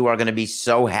 And you are going to be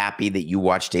so happy that you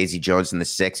watched Daisy Jones and the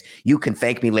Six. You can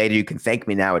thank me later. You can thank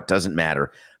me now. It doesn't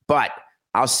matter. But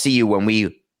I'll see you when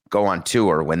we go on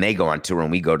tour, when they go on tour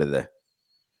and we go to the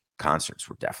concerts.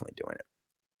 We're definitely doing it.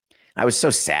 I was so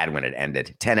sad when it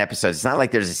ended. 10 episodes. It's not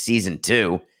like there's a season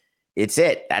 2. It's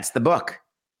it. That's the book.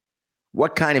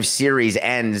 What kind of series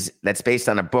ends that's based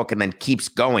on a book and then keeps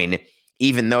going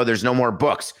even though there's no more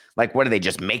books? Like, what do they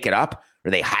just make it up?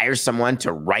 Or they hire someone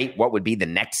to write what would be the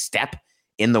next step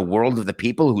in the world of the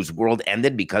people whose world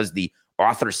ended because the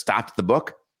author stopped the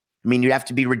book? I mean, you'd have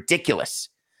to be ridiculous.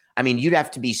 I mean, you'd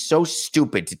have to be so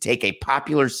stupid to take a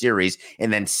popular series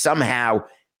and then somehow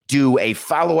do a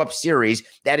follow-up series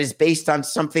that is based on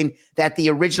something that the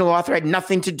original author had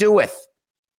nothing to do with.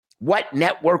 What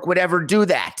network would ever do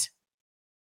that?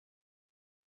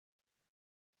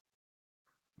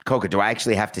 Coca, do I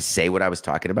actually have to say what I was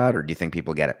talking about, or do you think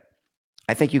people get it?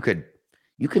 I think you can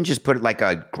just put it like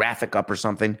a graphic up or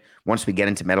something. Once we get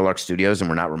into Meadowlark Studios and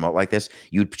we're not remote like this,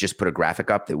 you'd just put a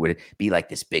graphic up that would be like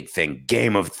this big thing,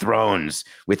 Game of Thrones,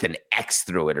 with an X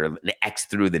through it, or an X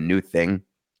through the new thing.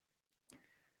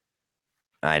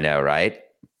 I know, right?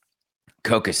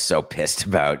 Coca's so pissed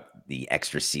about the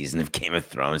extra season of Game of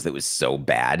Thrones that was so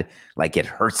bad. Like, it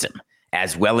hurts him,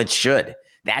 as well it should.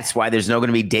 That's why there's no going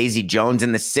to be Daisy Jones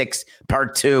in the 6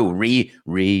 part 2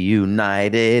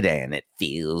 reunited, and it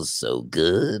feels so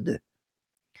good.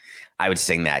 I would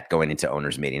sing that going into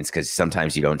owners meetings, because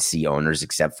sometimes you don't see owners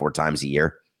except 4 times a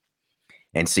year.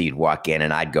 And so you'd walk in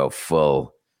and I'd go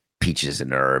full peaches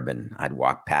and herb, and I'd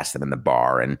walk past them in the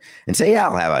bar and say, yeah,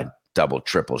 I'll have a double,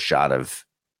 triple shot of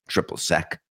triple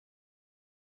sec.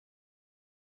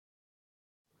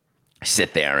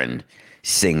 Sit there and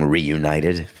sing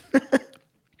Reunited.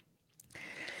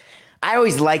 I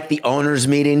always liked the owners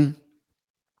meeting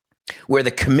where the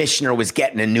commissioner was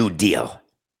getting a new deal,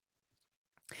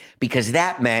 because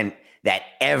that meant that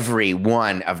every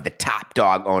one of the top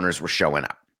dog owners were showing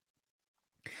up.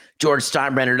 George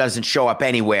Steinbrenner doesn't show up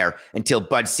anywhere until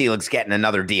Bud Selig's getting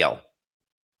another deal.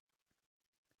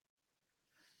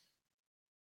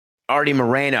 Artie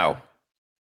Moreno,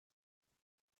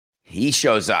 he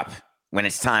shows up when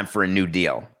it's time for a new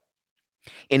deal.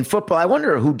 In football, I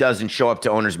wonder who doesn't show up to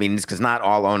owners meetings, because not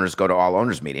all owners go to all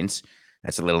owners meetings.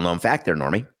 That's a little known fact there,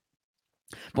 Normie.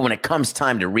 But when it comes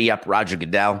time to re-up Roger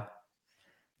Goodell,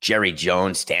 Jerry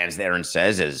Jones stands there and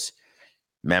says, as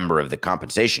member of the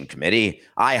compensation committee,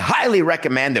 I highly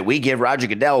recommend that we give Roger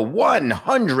Goodell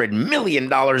 $100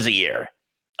 million a year,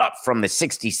 up from the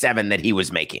 67 that he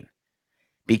was making.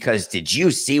 Because did you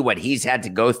see what he's had to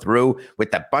go through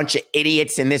with a bunch of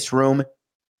idiots in this room?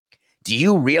 Do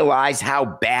you realize how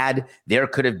bad there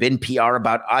could have been PR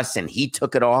about us, and he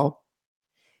took it all?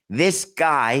 This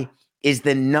guy is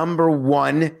the number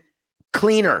one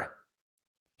cleaner.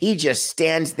 He just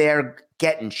stands there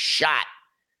getting shot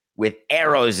with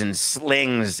arrows and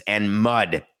slings and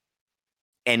mud,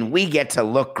 and we get to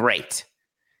look great.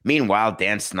 Meanwhile,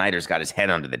 Dan Snyder's got his head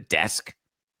under the desk.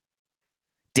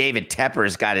 David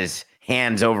Tepper's got his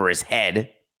hands over his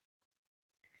head.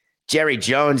 Jerry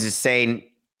Jones is saying,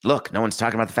 look, no one's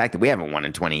talking about the fact that we haven't won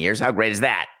in 20 years. How great is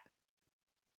that?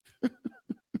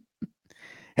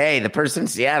 Hey, the person in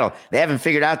Seattle, they haven't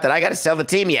figured out that I got to sell the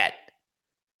team yet.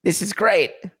 This is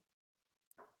great.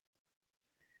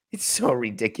 It's so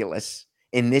ridiculous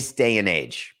in this day and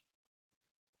age.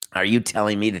 Are you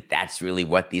telling me that that's really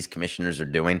what these commissioners are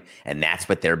doing, and that's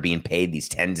what they're being paid these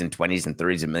 10s and 20s and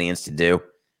 30s of millions to do?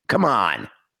 Come on.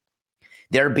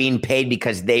 They're being paid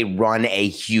because they run a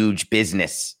huge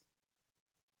business.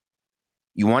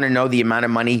 You want to know the amount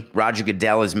of money Roger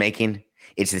Goodell is making?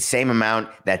 It's the same amount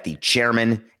that the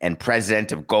chairman and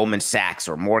president of Goldman Sachs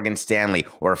or Morgan Stanley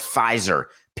or Pfizer,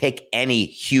 pick any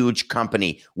huge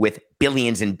company with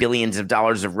billions and billions of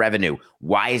dollars of revenue.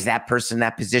 Why is that person in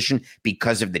that position?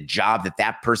 Because of the job that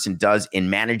that person does in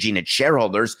managing its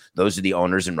shareholders, those are the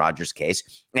owners in Roger's case,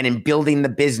 and in building the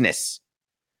business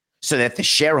so that the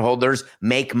shareholders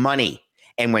make money.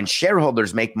 And when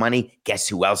shareholders make money, guess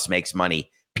who else makes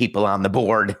money? People on the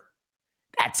board.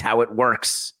 That's how it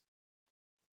works.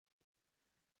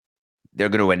 They're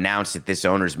going to announce at this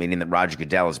owners meeting that Roger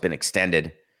Goodell has been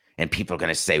extended, and people are going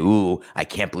to say, ooh, I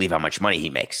can't believe how much money he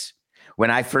makes.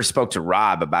 When I first spoke to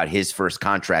Rob about his first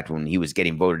contract when he was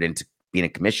getting voted into being a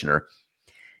commissioner,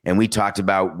 and we talked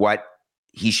about what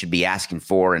he should be asking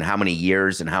for and how many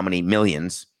years and how many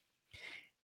millions,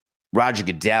 Roger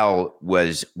Goodell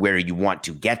was where you want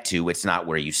to get to. It's not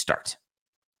where you start.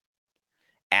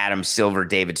 Adam Silver,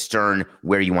 David Stern,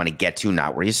 where you want to get to,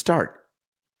 not where you start.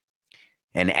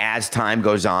 And as time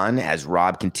goes on, as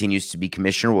Rob continues to be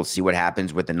commissioner, we'll see what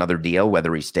happens with another deal,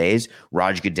 whether he stays.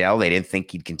 Roger Goodell, they didn't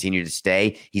think he'd continue to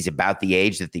stay. He's about the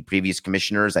age that the previous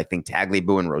commissioners, I think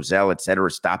Tagliabue and Rozelle, et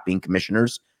cetera, stopped being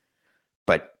commissioners.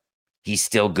 But he's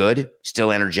still good,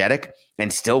 still energetic,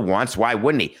 and still wants. Why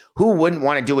wouldn't he? Who wouldn't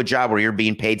want to do a job where you're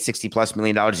being paid $60+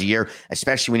 million a year,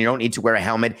 especially when you don't need to wear a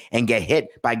helmet and get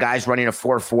hit by guys running a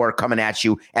 4.4 coming at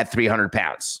you at 300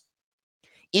 pounds?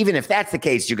 Even if that's the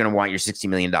case, you're going to want your $60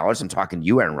 million. I'm talking to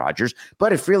you, Aaron Rodgers.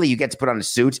 But if really you get to put on a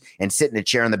suit and sit in a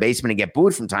chair in the basement and get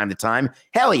booed from time to time,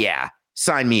 hell yeah,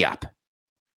 sign me up.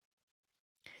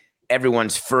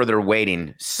 Everyone's further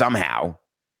waiting somehow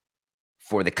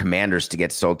for the Commanders to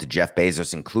get sold to Jeff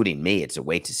Bezos, including me. It's a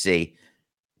wait to see.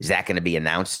 Is that going to be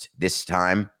announced this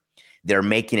time? They're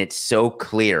making it so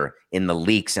clear in the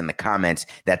leaks and the comments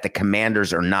that the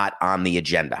Commanders are not on the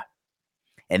agenda.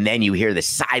 And then you hear the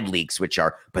side leaks, which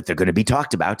are, but they're going to be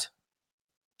talked about.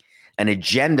 An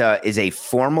agenda is a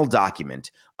formal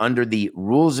document under the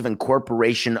rules of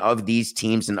incorporation of these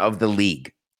teams and of the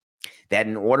league that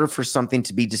in order for something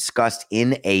to be discussed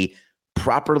in a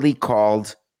properly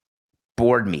called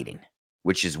board meeting,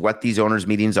 which is what these owners'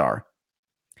 meetings are,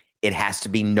 it has to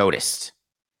be noticed.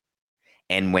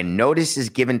 And when notice is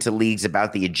given to leagues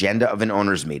about the agenda of an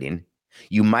owners' meeting,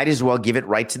 you might as well give it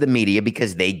right to the media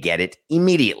because they get it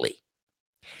immediately.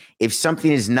 If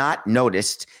something is not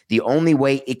noticed, the only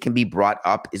way it can be brought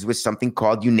up is with something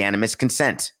called unanimous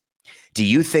consent. Do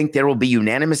you think there will be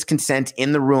unanimous consent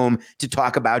in the room to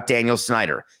talk about Daniel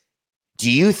Snyder?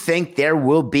 Do you think there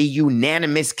will be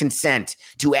unanimous consent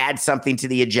to add something to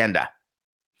the agenda?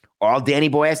 All Danny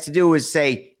Boy has to do is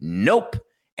say, nope,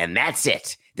 and that's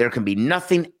it. There can be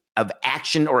nothing of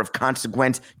action or of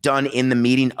consequence done in the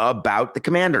meeting about the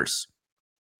Commanders.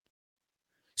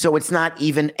 So it's not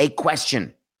even a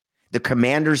question. The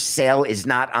Commanders' sale is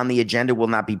not on the agenda, will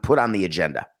not be put on the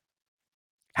agenda.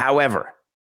 However,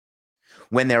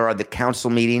 when there are the council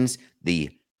meetings, the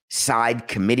side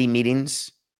committee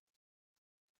meetings,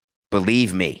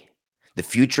 believe me, the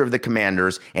future of the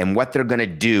Commanders and what they're going to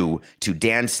do to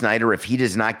Dan Snyder if he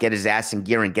does not get his ass in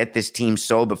gear and get this team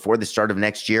sold before the start of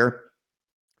next year,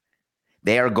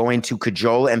 they are going to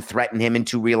cajole and threaten him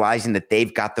into realizing that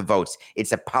they've got the votes.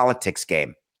 It's a politics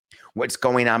game. What's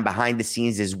going on behind the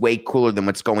scenes is way cooler than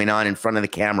what's going on in front of the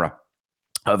camera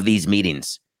of these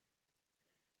meetings.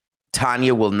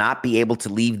 Tanya will not be able to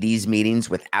leave these meetings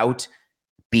without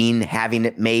having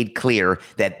it made clear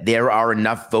that there are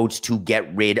enough votes to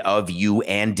get rid of you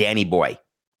and Danny Boy.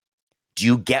 Do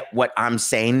you get what I'm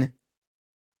saying?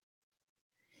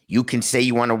 You can say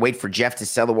you want to wait for Jeff to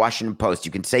sell the Washington Post.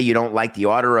 You can say you don't like the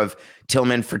order of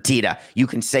Tillman Fertitta. You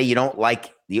can say you don't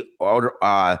like the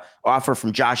offer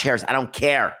from Josh Harris. I don't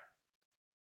care.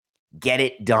 Get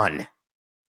it done.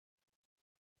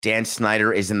 Dan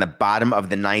Snyder is in the bottom of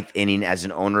the ninth inning as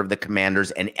an owner of the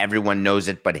Commanders, and everyone knows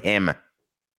it but him.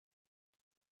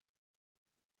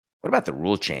 What about the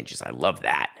rule changes? I love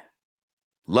that.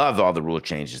 Love all the rule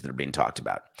changes that are being talked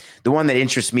about. The one that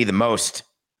interests me the most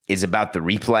is about the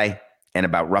replay and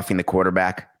about roughing the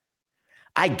quarterback.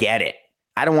 I get it.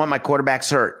 I don't want my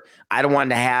quarterbacks hurt. I don't want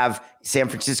to have San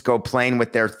Francisco playing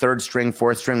with their third string,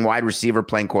 fourth string wide receiver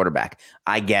playing quarterback.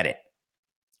 I get it.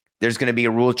 There's going to be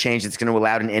a rule change that's going to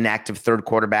allow an inactive third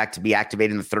quarterback to be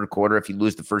activated in the third quarter if you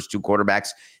lose the first two quarterbacks.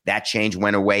 That change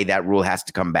went away. That rule has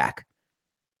to come back.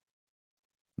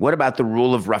 What about the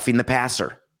rule of roughing the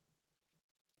passer?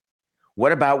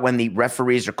 What about when the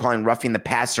referees are calling roughing the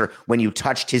passer when you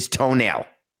touched his toenail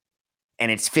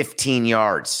and it's 15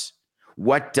 yards?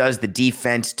 What does the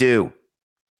defense do?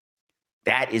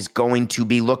 That is going to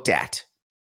be looked at.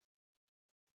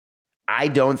 I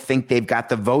don't think they've got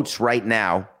the votes right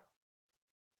now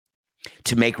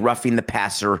to make roughing the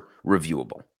passer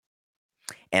reviewable.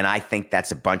 And I think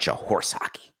that's a bunch of horse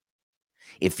hockey.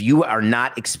 If you are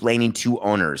not explaining to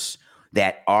owners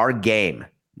that our game,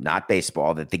 not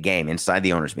baseball, that the game inside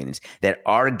the owners' meetings, that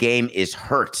our game is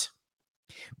hurt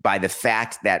by the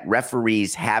fact that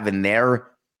referees have in their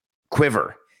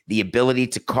quiver the ability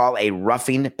to call a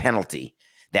roughing penalty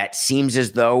that seems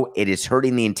as though it is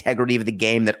hurting the integrity of the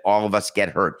game, that all of us get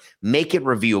hurt. Make it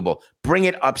reviewable. Bring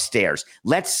it upstairs.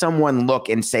 Let someone look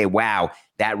and say, wow,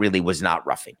 that really was not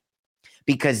roughing.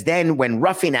 Because then when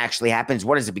roughing actually happens,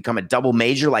 what does it become, a double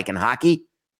major like in hockey?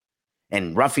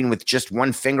 And roughing with just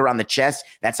one finger on the chest,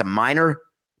 that's a minor.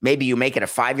 Maybe you make it a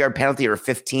 5-yard penalty or a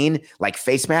 15, like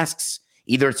face masks.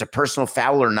 Either it's a personal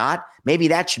foul or not. Maybe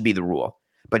that should be the rule.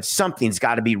 But something's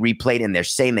got to be replayed, and they're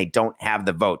saying they don't have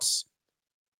the votes.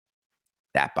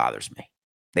 That bothers me.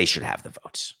 They should have the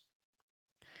votes.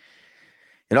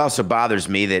 It also bothers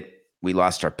me that we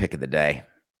lost our pick of the day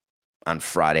on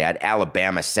Friday. I had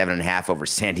Alabama 7.5 over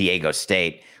San Diego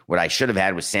State. What I should have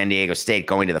had was San Diego State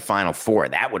going to the Final Four.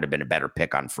 That would have been a better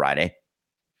pick on Friday.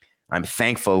 I'm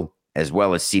thankful, as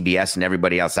well as CBS and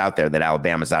everybody else out there, that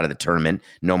Alabama's out of the tournament.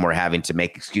 No more having to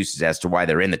make excuses as to why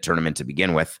they're in the tournament to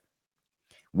begin with.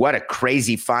 What a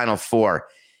crazy Final Four.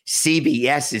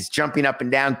 CBS is jumping up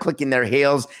and down, clicking their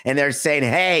heels, and they're saying,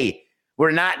 hey,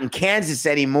 we're not in Kansas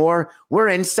anymore. We're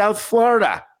in South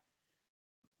Florida.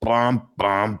 Bum,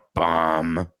 bum,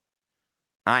 bum.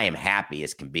 I am happy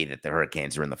as can be that the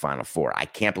Hurricanes are in the Final Four. I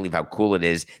can't believe how cool it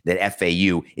is that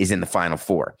FAU is in the Final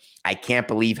Four. I can't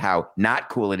believe how not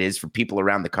cool it is for people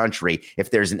around the country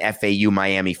if there's an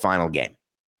FAU-Miami final game.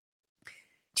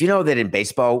 Do you know that in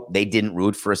baseball, they didn't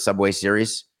root for a Subway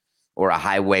Series or a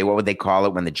highway? What would they call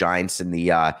it when the Giants and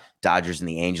the Dodgers and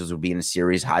the Angels would be in a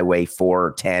series? Highway 4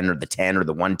 or 10 or the 10 or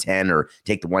the 110 or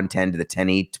take the 110 to the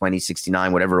 10E,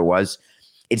 2069, whatever it was.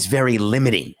 It's very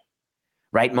limiting.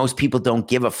 right? Most people don't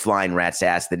give a flying rat's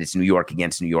ass that it's New York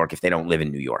against New York if they don't live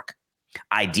in New York.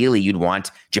 Ideally, you'd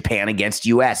want Japan against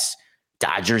US,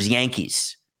 Dodgers,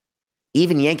 Yankees.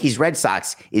 Even Yankees, Red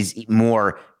Sox is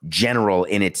more general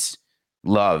in its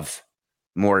love.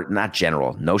 More, not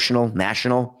general, notional,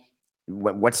 national.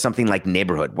 What's something like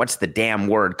neighborhood? What's the damn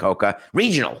word, Coca?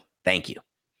 Regional. Thank you.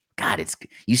 God,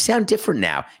 you sound different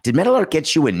now. Did Meadowlark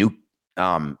get you a new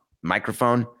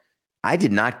microphone? I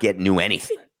did not get new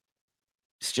anything.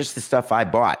 It's just the stuff I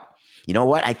bought. You know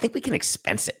what? I think we can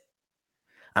expense it.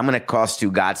 I'm going to call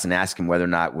Stu Gotts and ask him whether or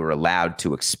not we're allowed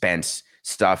to expense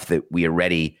stuff that we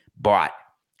already bought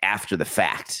after the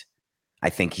fact. I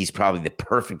think he's probably the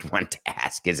perfect one to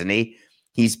ask, isn't he?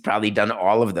 He's probably done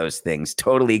all of those things,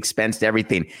 totally expensed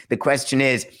everything. The question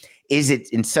is it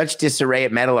in such disarray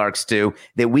at Meadowlark, Stu,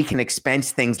 that we can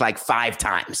expense things like 5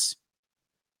 times?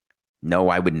 No,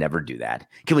 I would never do that.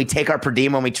 Can we take our per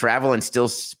diem when we travel and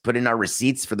still put in our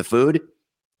receipts for the food?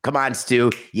 Come on,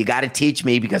 Stu. You got to teach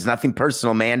me, because nothing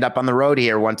personal may end up on the road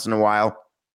here once in a while.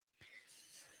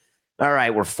 All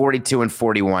right, we're 42 and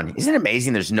 41. Isn't it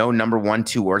amazing there's no number 1,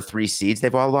 2, or 3 seeds?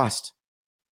 They've all lost.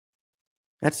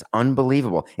 That's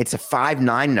unbelievable. It's a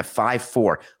 5-9 and a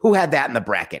 5-4. Who had that in the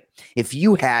bracket? If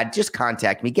you had, just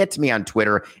contact me. Get to me on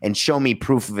Twitter and show me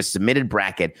proof of a submitted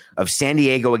bracket of San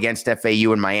Diego against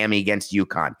FAU and Miami against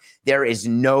UConn. There is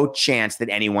no chance that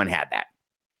anyone had that.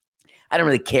 I don't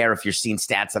really care if you're seeing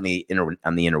stats on the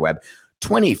interweb.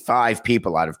 25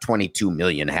 people out of 22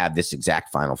 million had this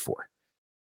exact Final Four.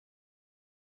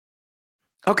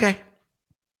 Okay.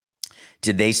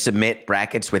 Did they submit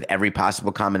brackets with every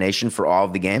possible combination for all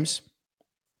of the games?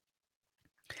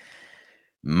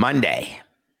 Monday.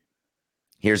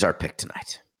 Here's our pick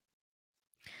tonight.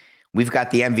 We've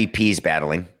got the MVPs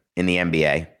battling in the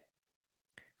NBA.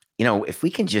 You know, if we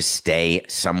can just stay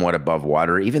somewhat above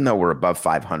water, even though we're above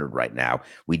 500 right now,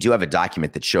 we do have a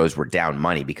document that shows we're down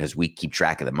money because we keep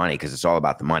track of the money because it's all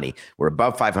about the money. We're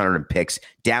above 500 in picks,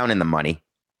 down in the money.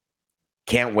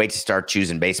 Can't wait to start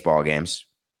choosing baseball games,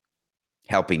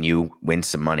 helping you win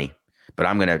some money. But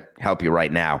I'm going to help you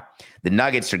right now. The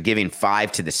Nuggets are giving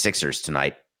 5 to the Sixers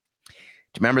tonight. Do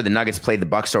you remember the Nuggets played the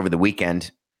Bucks over the weekend?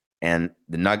 And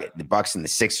the Bucks and the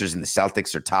Sixers and the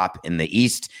Celtics are top in the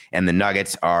East, and the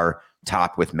Nuggets are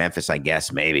top with Memphis, I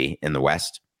guess, maybe in the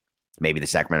West. Maybe the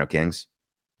Sacramento Kings,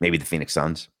 maybe the Phoenix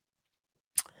Suns.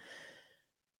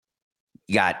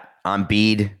 You got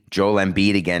Joel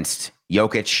Embiid against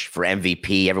Jokic for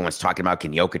MVP. Everyone's talking about,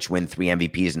 can Jokic win 3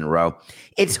 MVPs in a row?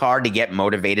 It's hard to get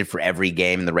motivated for every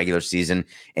game in the regular season,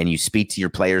 and you speak to your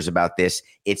players about this.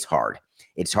 It's hard.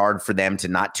 It's hard for them to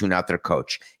not tune out their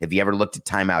coach. Have you ever looked at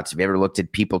timeouts? Have you ever looked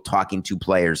at people talking to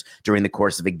players during the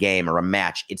course of a game or a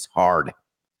match? It's hard.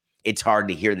 It's hard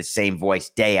to hear the same voice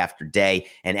day after day.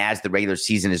 And as the regular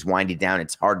season is winding down,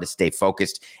 it's hard to stay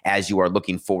focused as you are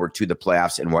looking forward to the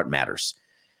playoffs and what matters.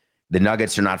 The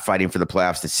Nuggets are not fighting for the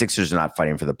playoffs. The Sixers are not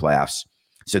fighting for the playoffs.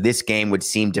 So this game would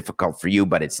seem difficult for you,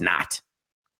 but it's not.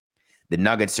 The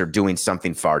Nuggets are doing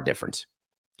something far different.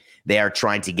 They are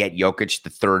trying to get Jokic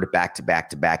the third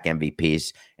back-to-back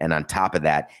MVPs. And on top of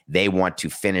that, they want to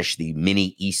finish the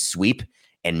mini East sweep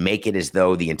and make it as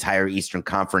though the entire Eastern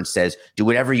Conference says, do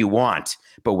whatever you want.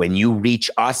 But when you reach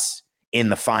us in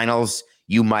the finals,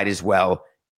 you might as well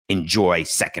enjoy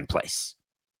second place.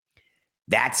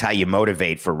 That's how you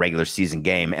motivate for a regular season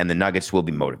game, and the Nuggets will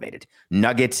be motivated.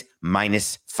 Nuggets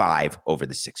 -5 over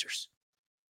the Sixers.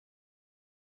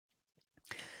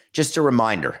 Just a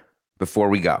reminder before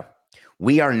we go,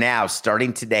 we are now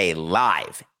starting today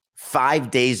live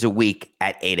 5 days a week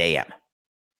at 8 a.m.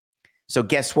 So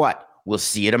guess what? We'll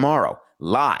see you tomorrow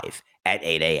live at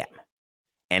 8 a.m.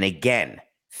 And again,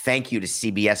 thank you to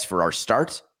CBS for our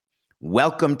start.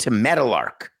 Welcome to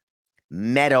Meadowlark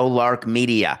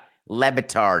Media.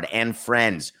 Lebitard and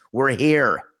friends, we're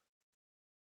here.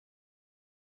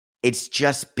 It's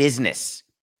just business.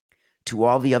 To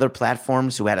all the other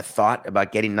platforms who had a thought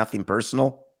about getting nothing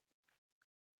personal,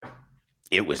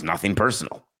 it was nothing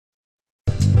personal.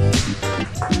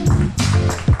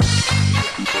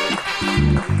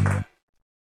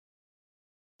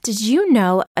 Did you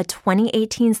know a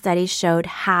 2018 study showed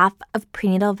half of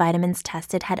prenatal vitamins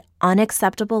tested had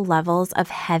unacceptable levels of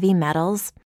heavy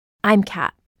metals? I'm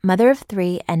Kat, mother of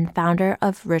 3 and founder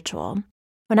of Ritual.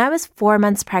 When I was 4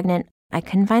 months pregnant, I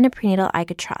couldn't find a prenatal I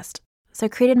could trust, so I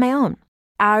created my own.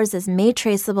 Ours is made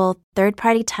traceable,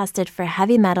 third-party tested for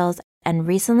heavy metals, and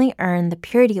recently earned the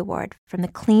Purity Award from the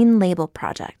Clean Label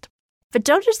Project. But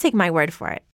don't just take my word for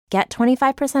it. Get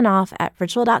 25% off at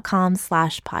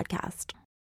ritual.com/podcast.